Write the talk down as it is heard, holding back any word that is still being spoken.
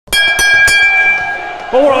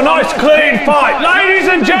Oh, what a nice clean fight. Ladies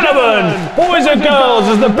and gentlemen, boys and girls,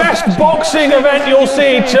 this is the best boxing event you'll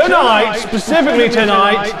see tonight, specifically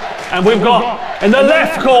tonight. And we've got, in the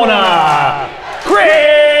left corner,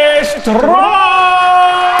 Chris Trott!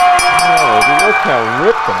 Oh, look how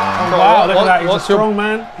ripped I am. Oh, wow, look at that, he's a strong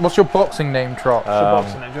man. What's your boxing name, Trott? What's your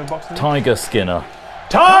boxing name? Do you have a boxing name? Tiger Skinner.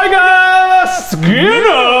 Tiger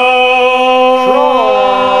Skinner!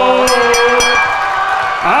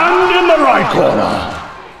 And in the right corner,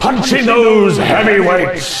 punching those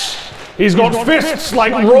heavyweights. He's got fists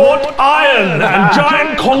like wrought iron and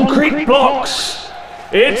giant concrete blocks.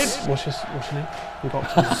 It's... What's your name? Your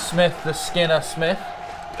boxing name? Smith, the Skinner Smith.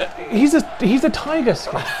 He's a Tiger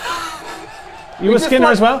Skinner. You a Skinner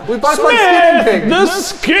as well? We both like skinning things. The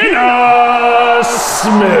Skinner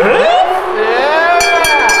Smith? Yeah!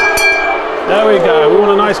 There we go. We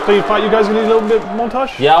want a nice clean fight. You guys gonna need a little bit of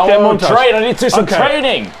montage? Yeah, I want to montage. train. I need to do some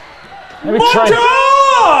training. Let me Montage!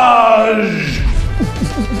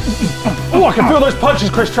 Oh, I can feel those punches,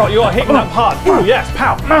 Chris Trott. You are hitting that part. Oh, yes.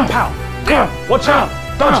 Pow, pow. Watch out.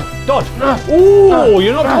 Dodge, dodge. Oh,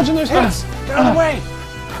 you're not dodging those hits. Get out of the way.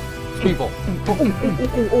 People.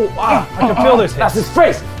 I can feel those hits. That's his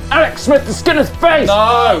face. Alex Smith, the Skinner's face.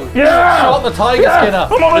 No. Yeah. Not the Tiger Skinner.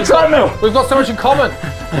 I'm on the treadmill. We've got so much in common.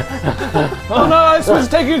 Oh no, Smith's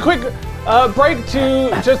taking a quick break to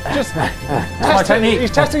just test technique.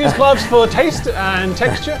 He's testing his gloves for taste and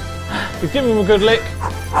texture. He's giving him a good lick.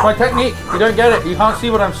 My technique. You don't get it. You can't see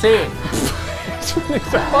what I'm seeing. It's running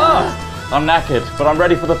so fast. I'm knackered, but I'm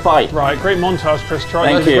ready for the fight. Right, great montage, Chris Trott.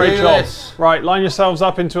 Thank you. Great job. This. Right, line yourselves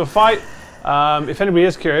up into a fight. If anybody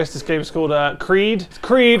is curious, this game is called Creed.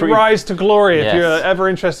 Creed Rise to Glory. Yes. If you're ever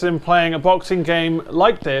interested in playing a boxing game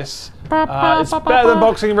like this, it's better than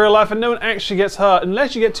boxing in real life, and no one actually gets hurt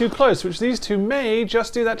unless you get too close, which these two may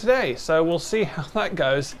just do that today. So we'll see how that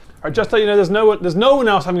goes. All right, just to let you know, there's no one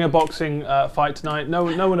else having a boxing fight tonight. No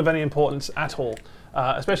one of any importance at all.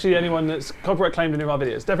 Especially anyone that's copyright claimed in any of our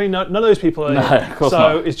videos. Definitely none of those people are here. Of course so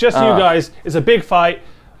not. It's just you guys. It's a big fight.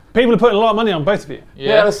 People are putting a lot of money on both of you.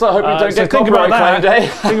 Yeah, let's start hoping you don't So get think about copyright that. claimed, eh?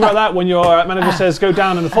 Think about that when your manager says go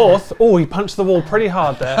down in the fourth. Oh, he punched the wall pretty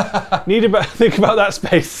hard there. Think about that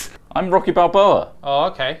space. I'm Rocky Balboa. Oh,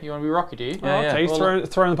 okay. You want to be Rocky, do you? Yeah, Okay, he's throwing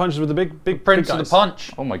the punches with the big Prince big of the guys.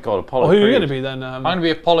 Punch. Oh my God, Apollo Who are you Creed. going to be then? I'm going to be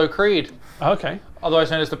Apollo Creed. Okay.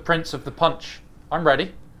 Otherwise known as the Prince of the Punch. I'm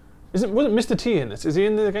ready. Wasn't Mr. T in this? Is he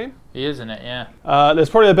in the game? He is in it, yeah. There's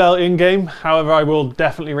probably a bell in game. However, I will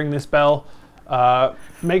definitely ring this bell.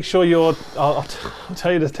 Make sure you're. I'll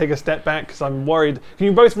tell you to take a step back because I'm worried. Can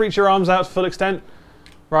you both reach your arms out to full extent?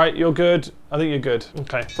 Right, you're good. I think you're good.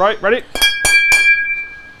 Okay, right, ready?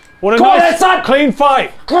 What a nice, clean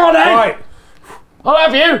fight. Come on, then. Right, I'll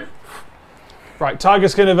have you. right. Tiger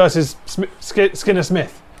Skinner versus Skinner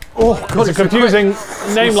Smith. Oh, God, It's a confusing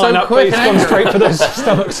name so lineup, but quick he's and gone straight for those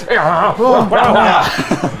stomachs.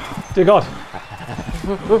 Dear God,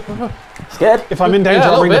 Scared? if I'm in danger, Yeah,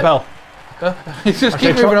 a I'll ring the little bell. He's just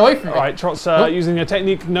keep Trot- moving away from me. All right, Trott's using a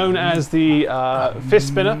technique known as the fist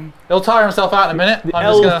spinner. He'll tire himself out in a minute. The I'm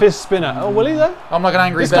L just gonna, fist spinner. Oh, will he though? I'm like an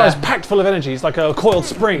angry This bear. guy's packed full of energy. He's like a coiled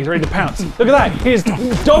spring. He's ready to pounce. Look at that. He's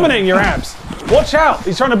dominating your abs. Watch out.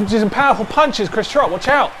 He's trying to do some powerful punches, Chris Trott. Watch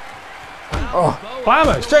out. Oh,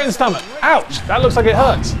 blammo, straight in the stomach. Ouch. That looks like it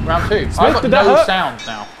hurts. Round two. Smith, I've got did that no hurt? sound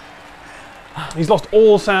now. He's lost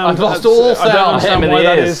all sound. I've lost all I sound. don't I'll hit him understand in why the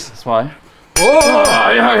that ears. is. That's why. Do it!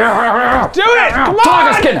 Come on!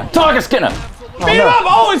 Tiger Skinner! Tiger Skinner! Beat him up!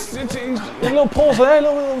 Oh, it's a little pause there, a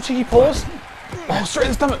little cheeky pause. Oh, straight in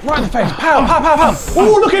the stomach, right in the face. Pow, pow, pow, pow.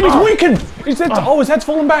 Oh, look at him, he's weakened. His head's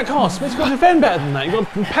fallen back. Oh, Smith's got to defend better than that. You've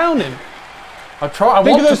got to pound him. I want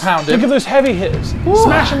to pound him. Think of those heavy hitters.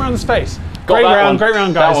 Smash him around his face. Great that round, one. great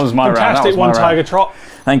round, guys. That was my round. Fantastic That was one, my Tiger round. Trott.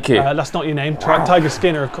 Thank you. That's not your name, Tiger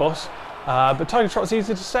Skinner, of course. But Tiger Trott's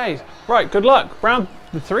easy to say. Right, good luck. Round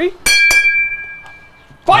 3.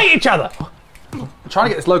 Fight each other. I'm trying to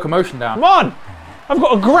get this locomotion down. Come on! I've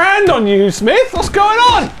got $1,000 on you, Smith. What's going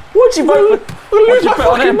on? What'd you vote? I'm gonna lose my put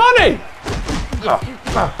on fucking him? money.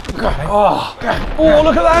 Oh,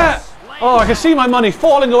 look at that! Oh, I can see my money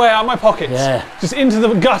falling away out of my pockets. Yeah. Just into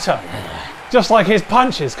the gutter. Just like his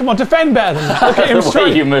punches. Come on, defend better than that. Look at him The way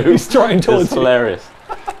strutting. you move. He's strutting towards It's you. hilarious.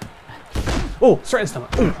 Oh, straight in the stomach.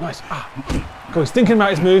 Oh, nice. Cool, he's thinking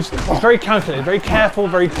about his moves. He's very calculated, very careful,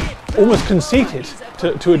 very almost conceited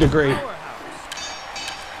to a degree.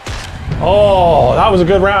 Oh, that was a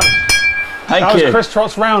good round. Thank That you. was Chris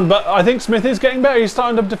Trott's round, but I think Smith is getting better. He's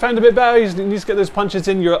starting to defend a bit better. He needs to get those punches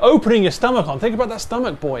in. You're opening your stomach on. Think about that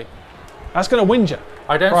stomach, boy. That's going to wind you.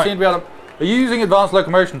 I don't seem to be able to... Are you using advanced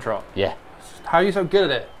locomotion, Trott? Yeah. How are you so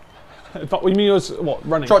good at it? But you mean yours, what,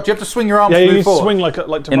 running? Trot, do you have to swing your arms yeah, to you move forward? swing like to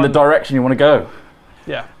In run. the direction you want to go.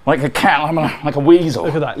 Yeah. Like a cat, like a weasel.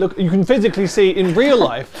 Look at that. Look, you can physically see in real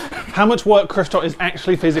life how much work Chris Trot is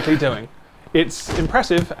actually physically doing. It's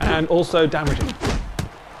impressive and also damaging.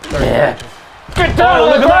 Very damaging. Get down! Oh,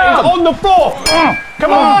 look at that! He's on the floor!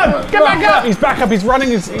 Come on! Get back up! He's back up. He's running.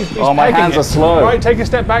 He's Oh, my pegging hands it. are slow. Right, take a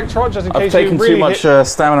step back, Trot, just in I've case taken you really too much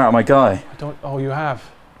stamina out of my guy. Oh, you have.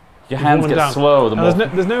 Your hands get down. slow. The more.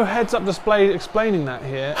 There's no heads-up display explaining that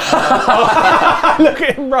here. Look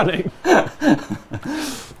at him running.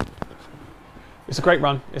 It's a great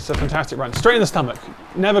run. It's a fantastic run. Straight in the stomach.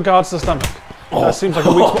 Never guards the stomach. That seems like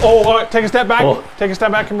a weak spot. Oh, all right, take a step back. Take a step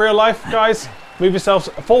back in real life, guys. Move yourselves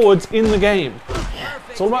forwards in the game.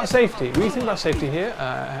 It's all about safety. What do you think about safety here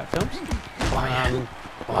at Films?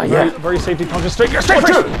 Very safety conscious. Straight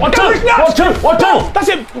One, two, one, two, one, two. That's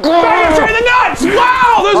it. Bang him straight in the nuts.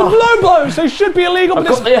 Wow, those are low blows. They should be illegal, but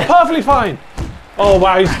it's perfectly fine. Oh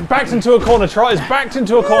wow, he's backed into a corner. Trot is backed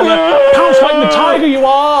into a corner. Pounce like the tiger you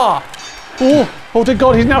are. Oh dear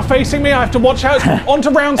God, he's now facing me. I have to watch out. On to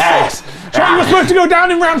round 6. Trot, you were supposed to go down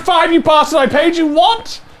in round 5, you bastard. I paid you.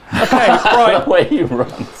 What? Okay, right. The way he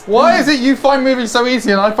runs. Why is it you find moving so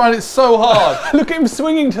easy and I find it so hard? Look at him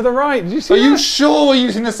swinging to the right. Did you see Are that? you sure we're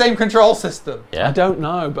using the same control system? Yeah. I don't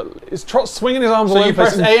know, but is Trot swinging his arms all So over you the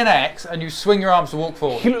place? press A and X and you swing your arms to walk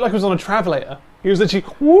forward. He looked like he was on a travelator. He was literally,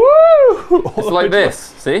 woo! It's like this,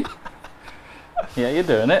 see? Yeah, you're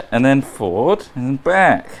doing it. And then forward and then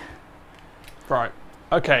back. Right,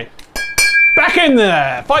 okay. Back in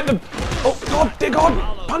there! Fight the... Oh, God, dear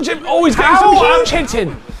God! Punch him! Oh, he's getting some punch hits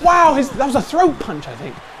in! Wow, that was a throat punch, I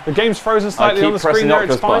think. The game's frozen slightly on the screen there,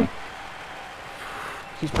 it's fine.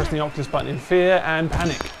 Keeps pressing the Octopus button in fear and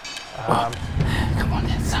panic. Come on,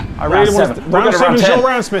 son. I really want to... Round 7's your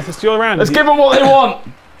round, Smith. It's your round. Let's give them what they want.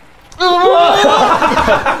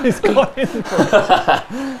 He's got in for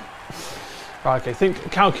it. Right, okay,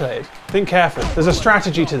 think calculated. Think carefully. There's a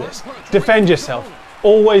strategy to this. Defend yourself.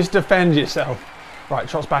 Always defend yourself. Right,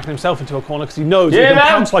 Trot's backing himself into a corner because he knows he can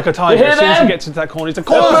pounce like a tiger as soon as he gets into that corner. He's a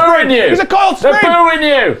coiled spring! He's a coiled spring! They're booing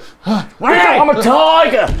you! I'm a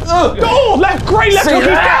tiger! Oh, left, great left hook, he's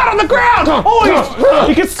down on the ground! Oh,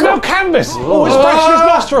 he can smell canvas! Oh, it's fresh in his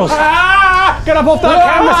nostrils! Get up off that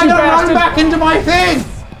canvas, you bastard! Run back into my thing!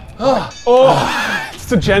 Oh, it's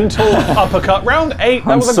a gentle uppercut. Round 8,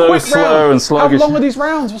 that was a quick round. And sluggish. How long are these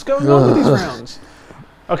rounds? What's going on with these rounds?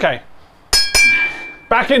 Okay.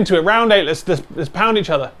 Back into it, round 8, let's pound each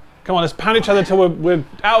other. Come on, let's pound each other until we're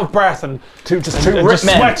out of breath and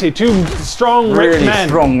sweaty, two strong, ripped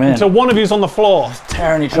men. Until one of you's on the floor.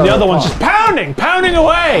 Tearing each other. And the other one's just pounding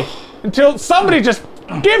away until somebody just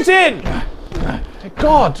gives in.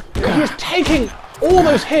 God, he is taking all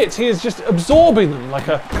those hits, he is just absorbing them like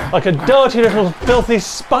a dirty little filthy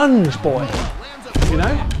sponge boy. You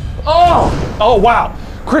know? Oh wow.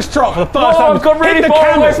 Chris Trot for the first time. I've got really hit the far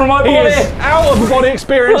canvas. away from my body. He is out of body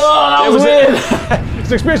experience. Oh, that was weird. It's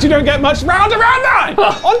an experience you don't get much. Round to round 9.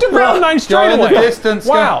 On to round 9 straight away. The distance,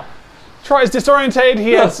 wow. Trot is disorientated.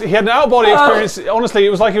 He had an out of body experience. Honestly,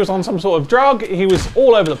 it was like he was on some sort of drug. He was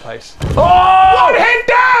all over the place. One hit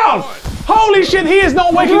down! Holy shit, he is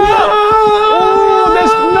not waking up! Oh,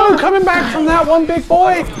 there's no coming back from that one, big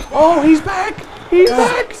boy. Oh, he's back. He's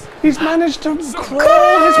back. He's managed to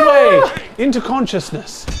crawl his way into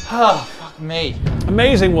consciousness. Oh, fuck me.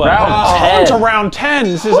 Amazing work. On to round 10.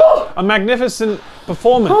 This is a magnificent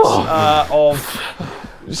performance of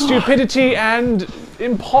stupidity and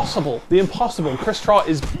impossible. The impossible. Chris Trot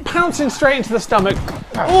is pouncing straight into the stomach.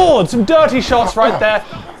 Oh, some dirty shots right there.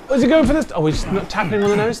 Is he going for this? Oh, he's tapping him on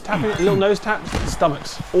the nose. Tapping, a little nose tap.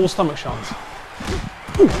 Stomachs. All stomach shots.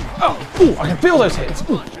 Ooh, I can feel those hits.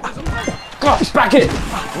 Gosh, back in.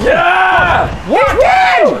 Yeah! He's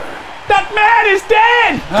dead! That man is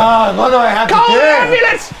dead! Oh, what do I have Call to do? the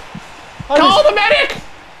ambulance! Call the medic!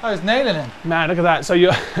 I was nailing him. Man, look at that. So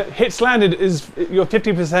your hits landed is your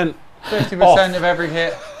 50%. 50% of every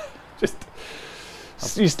hit. Just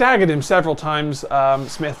you staggered him several times,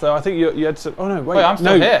 Smith. Though I think you had some. Oh no, wait. I'm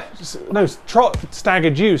still here. No, Trot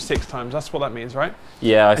staggered you 6 times. That's what that means, right?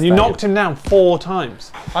 Yeah. And you knocked him down 4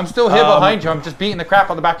 times. I'm still here behind you. I'm just beating the crap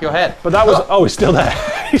on the back of your head. But that was. Oh, he's still there.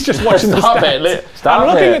 He's just watching the stats. I'm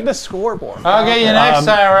looking at the scoreboard. I'll get you next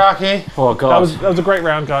time, Rocky. Oh God. That was a great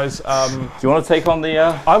round, guys. Do you want to take on the?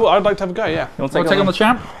 I'd like to have a go. Yeah. You want to take on the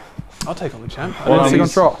champ? I'll take on the champ. Take on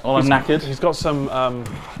Trot. I'm knackered. He's got some.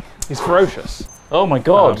 He's ferocious. Oh my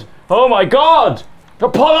God. Oh my God.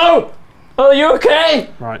 Apollo. Are you okay?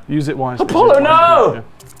 Right. Use it wisely. Apollo, no. Yeah.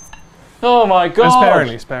 Oh my God.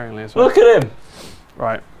 And sparingly as well. Look at him.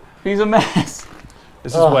 Right. He's a mess.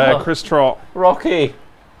 This is where Chris Trot. Rocky.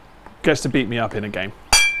 gets to beat me up in a game.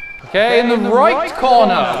 Okay, in the right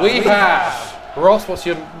corner we have Ross. What's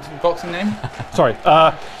your boxing name? Sorry.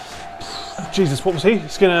 Jesus, what was he?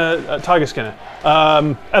 Skinner, Tiger Skinner.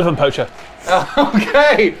 Elephant Poacher.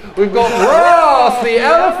 Okay, we've got Ross, the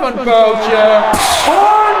elephant poacher.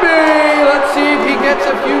 Hornby, let's see if he gets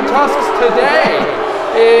a few tusks today.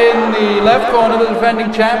 In the left corner, the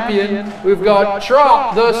defending champion, we've got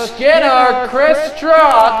Trot, the Skinner, Chris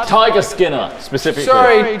Trot. Tiger Skinner, specifically.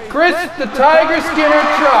 Sorry, Chris, the Tiger Skinner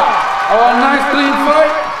Trot. Oh, nice clean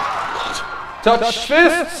fight. Touch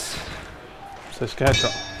fists. So scared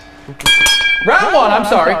Trot. Round one, I'm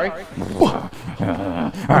sorry.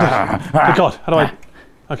 Good God, how do I...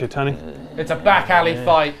 Okay, turning. It's a back alley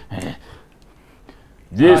fight.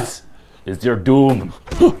 This is your doom.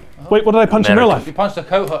 Wait, what did I punch in real life? You punched a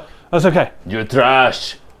coat hook. That's okay. You're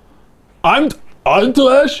trash. I'm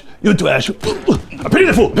trash. You're trash.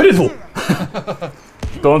 Pitiful.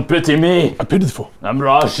 Don't pity me. I'm pitiful. I'm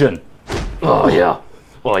Russian. Oh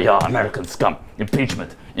yeah, American scum.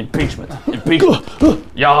 Impeachment.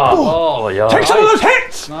 Yeah. Oh yeah. Take some of those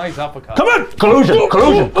hits! Nice uppercut. Come on! Collusion.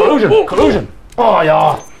 Oh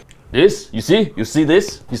yeah. This, you see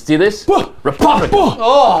this? Republican.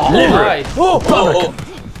 Oh, Liberate. nice.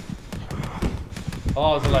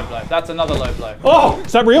 Oh, it's a low blow. That's another low blow. Oh,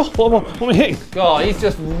 is that real? What am I hitting? God, he's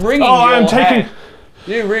just ringing Oh, your I'm taking... head.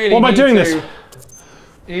 You really What am I doing this?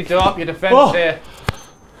 You need to up your defense here.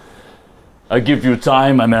 I give you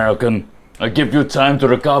time, American. I give you time to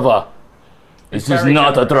recover. This is very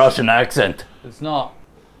not generous. a Russian accent. It's not.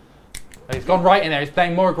 He's gone right in there. He's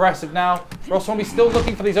playing more aggressive now. Ross Hornby's still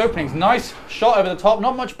looking for these openings. Nice shot over the top.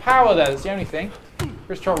 Not much power there. That's the only thing.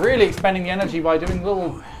 Chris Trot really expending the energy by doing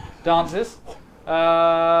little dances.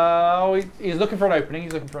 He's looking for an opening.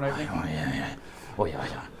 Oh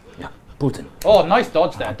yeah. Putin. Oh, nice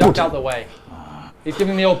dodge there. Ducked out the way. He's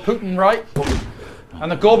giving the old Putin right.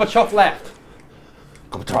 And the Gorbachev left.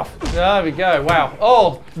 There we go. Wow.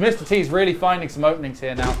 Oh, Mr. T's really finding some openings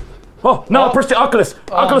here now. Oh no! Press the Oculus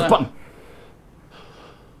no. button.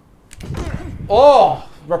 Oh,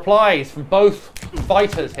 Replies from both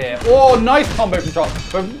fighters here. Oh, nice combo from Trot.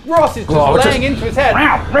 But Ross is just laying into his head.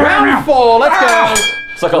 Round 4, let's go.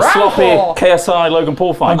 It's like a sloppy KSI Logan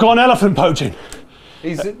Paul fight. I've got an elephant poaching.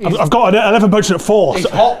 I've got an elephant poaching at 4. He's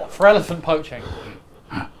hot for elephant poaching.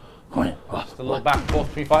 Just a little back and forth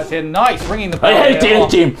between fights here. Nice, ringing the bell. I hate the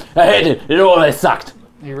A-team. I hate it. It always sucked.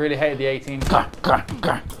 He really hated the 18.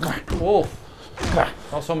 Oh,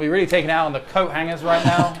 Ross Hornby really taking out on the coat hangers right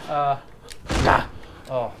now.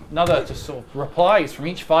 Another just sort of replies from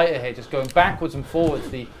each fighter here, just going backwards and forwards.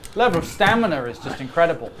 The level of stamina is just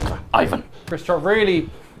incredible. Ivan. Chris Trot really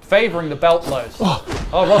favouring the belt blows.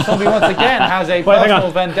 Ross Hornby once again has a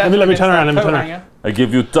personal vendetta. Let me turn around. I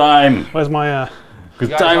give you time. Where's my...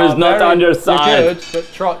 Because time is not on your side. You're good, but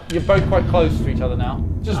Trot, you're both quite close to each other now.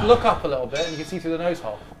 Just look up a little bit and you can see through the nose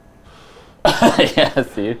hole. Yeah,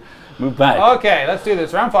 see. Move back. Okay, let's do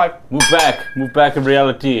this. Round 5. Move back in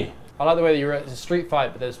reality. I like the way that it's a street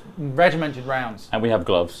fight, but there's regimented rounds. And we have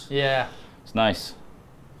gloves. Yeah. It's nice.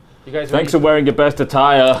 You guys Thanks for wearing your best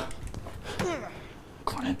attire.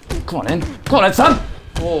 Come on in, son.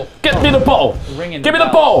 Get me the ball. Give me the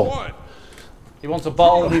ball. He wants a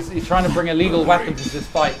bottle. He's trying to bring illegal weapons into this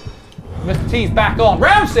fight. Mr. T's back on.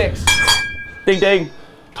 Round 6. Ding ding.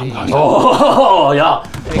 Oh yeah.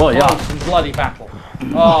 Some bloody battle.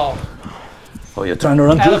 Oh, you're trying to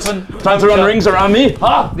run rings around me?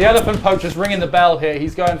 Huh? The elephant poacher's ringing the bell here.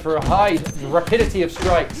 He's going for a high rapidity of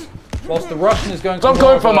strikes, whilst the Russian is going for I'm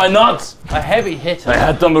going for my nuts. A heavy hitter. I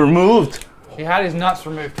had them removed. He had his nuts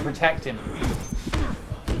removed to protect him.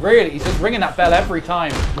 Really, he's just ringing that bell every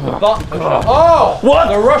time. The button pusher. Oh! What?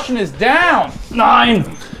 The Russian is down.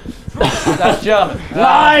 9. That's German.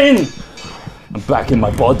 9. I'm back in my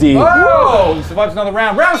body. Oh! He survives another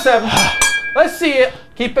round. Round 7. Let's see it.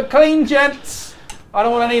 Keep it clean, gents. I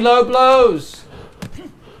don't want any low blows.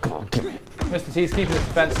 Come on, give me. Mr. T's keeping his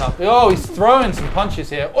defense up. Oh, he's throwing some punches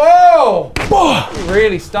here. Oh! He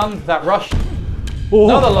really stunned that Russian.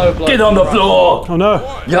 Another low blow. Get on the floor. Oh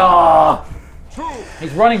no. Yeah.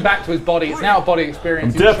 He's running back to his body. It's now a body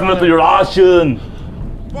experience. I'm definitely Russian.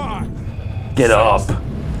 Get up.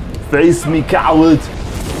 Face me, coward.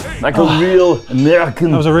 Like a real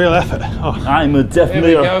American. That was a real effort. I'm a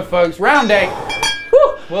definitely... Here we go, folks. Round 8.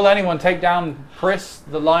 Will anyone take down Chris,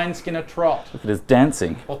 the Lion Skinner Trot? Look at his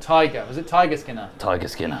dancing. Or Tiger? Was it Tiger Skinner? Tiger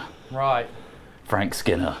Skinner. Right. Frank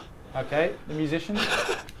Skinner. Okay, the musician.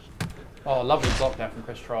 Oh, lovely block there from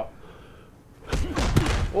Chris Trot.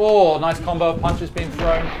 Oh, nice combo of punches being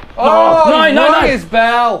thrown. Oh, he's rung his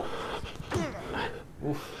bell.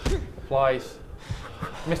 Oof, flies.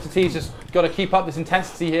 Mr. T's just got to keep up this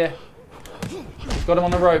intensity here. He's got him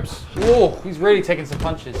on the ropes. Oh, he's really taking some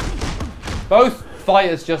punches. Both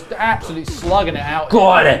fighters just absolutely slugging it out.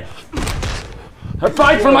 Got it. I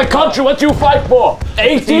fight for my country. What do you fight for?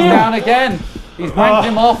 18. He's down again. He's wanked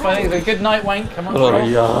him off. I think it's a good night wank. Come on, Oh,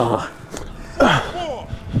 yeah.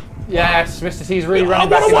 Yes, Mr. T's really running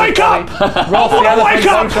back. I wake up! Ross, the elephant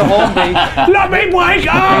goes to Hornby. Let me wake He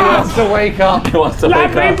up! wants to wake up. He wants to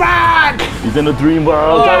Let wake me up. back! He's in a dream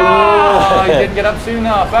world. Oh, he didn't get up soon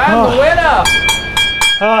enough. And the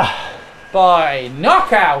winner by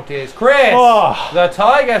knockout is Chris, the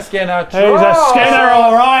Tiger Skinner. He's a Skinner,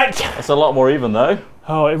 all right. That's a lot more even though.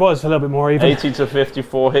 Oh, it was a little bit more even. 80 to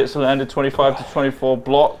 54 hits landed, 25 to 24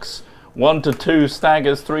 blocks, 1 to 2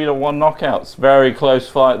 staggers, 3 to 1 knockouts. Very close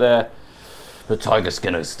fight there. The Tiger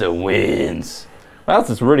Skinner still wins. Well,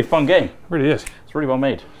 that's a really fun game. It really is. It's really well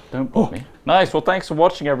made. Don't bother me. Nice. Well, thanks for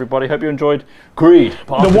watching, everybody. Hope you enjoyed Greed.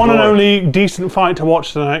 The one and only decent fight to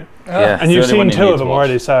watch tonight. Yeah, And you've seen 2 of them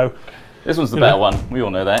already, so. This one's the better one. We all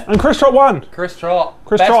know that. And Chris Trott won. Chris Trott.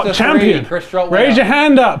 Chris Best Trott, of champion. 3. Chris Trott Raise your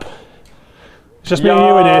hand up. It's just me and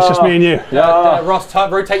you in here. It's just me and you. Ross,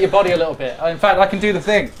 rotate your body a little bit. In fact, I can do the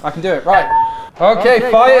thing. I can do it. Right.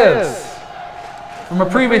 Okay, fighters. From a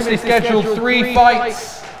previously scheduled 3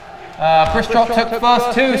 fights, Chris Trott took the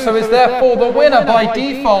first 2, so is therefore the winner by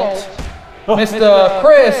default. Mr.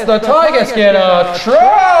 Chris, the Tiger Skinner, Trott!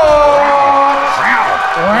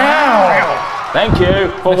 Wow! Thank you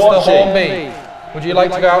for Mr. watching. Hornby, would you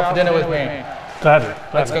like to go out for dinner with me? Gladly.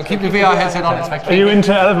 Let's go. Keep your VR headset on. Are you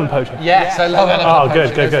into elephant poaching? Yes, I love elephant Oh, good,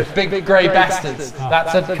 poaching. good, Those good. Big grey bastards.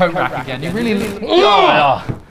 That's a coat rack again. You really...